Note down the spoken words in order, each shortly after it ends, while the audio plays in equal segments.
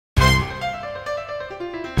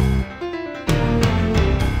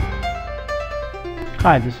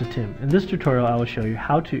Hi, this is Tim. In this tutorial I will show you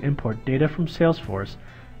how to import data from Salesforce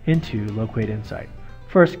into Loqu8 Insight.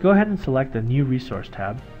 First, go ahead and select the New Resource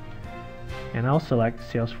tab, and I'll select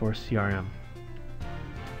Salesforce CRM.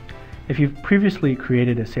 If you've previously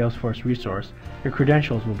created a Salesforce resource, your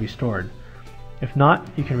credentials will be stored. If not,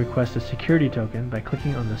 you can request a security token by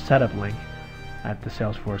clicking on the Setup link at the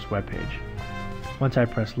Salesforce webpage. Once I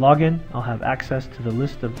press Login, I'll have access to the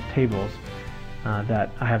list of tables that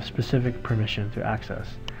I have specific permission to access.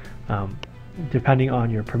 Depending on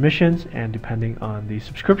your permissions and depending on the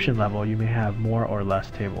subscription level, you may have more or less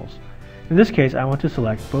tables. In this case, I want to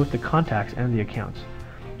select both the contacts and the accounts.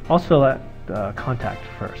 I'll select contact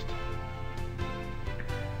first.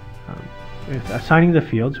 With assigning the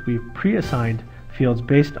fields, we've pre-assigned fields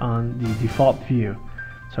based on the default view.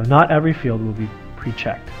 So not every field will be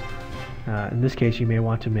pre-checked. In this case, you may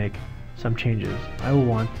want to make some changes. I will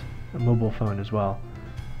want a mobile phone as well.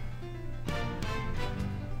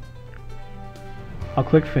 I'll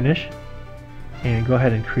click Finish and go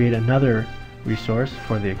ahead and create another resource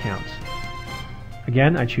for the accounts.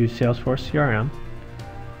 Again, I choose Salesforce CRM,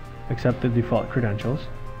 accept the default credentials,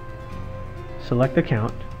 select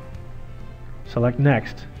account, select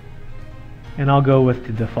Next, and I'll go with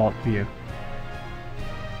the default view.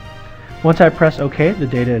 Once I press OK, the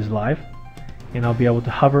data is live, and I'll be able to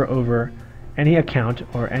hover over any account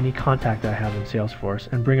or any contact I have in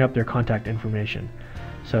Salesforce and bring up their contact information.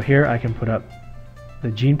 So here I can put up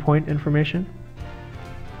the gene point information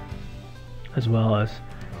as well as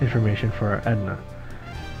information for Edna.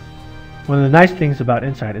 One of the nice things about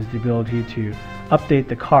Insight is the ability to update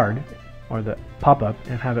the card or the pop-up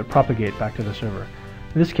and have it propagate back to the server.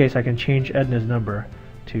 In this case, I can change Edna's number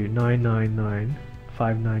to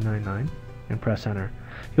 9995999 and press enter.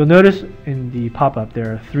 You'll notice in the pop-up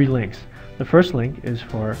there are 3 links. The first link is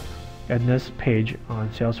for Edna's page on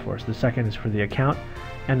Salesforce, the second is for the account,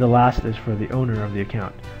 and the last is for the owner of the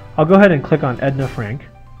account. I'll go ahead and click on Edna Frank,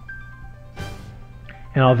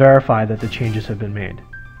 and I'll verify that the changes have been made.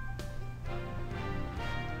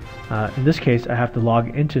 In this case, I have to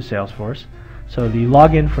log into Salesforce, so the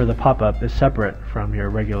login for the pop-up is separate from your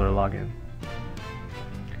regular login.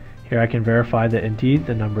 Here I can verify that indeed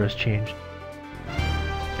the number has changed.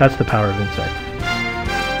 That's the power of Insight.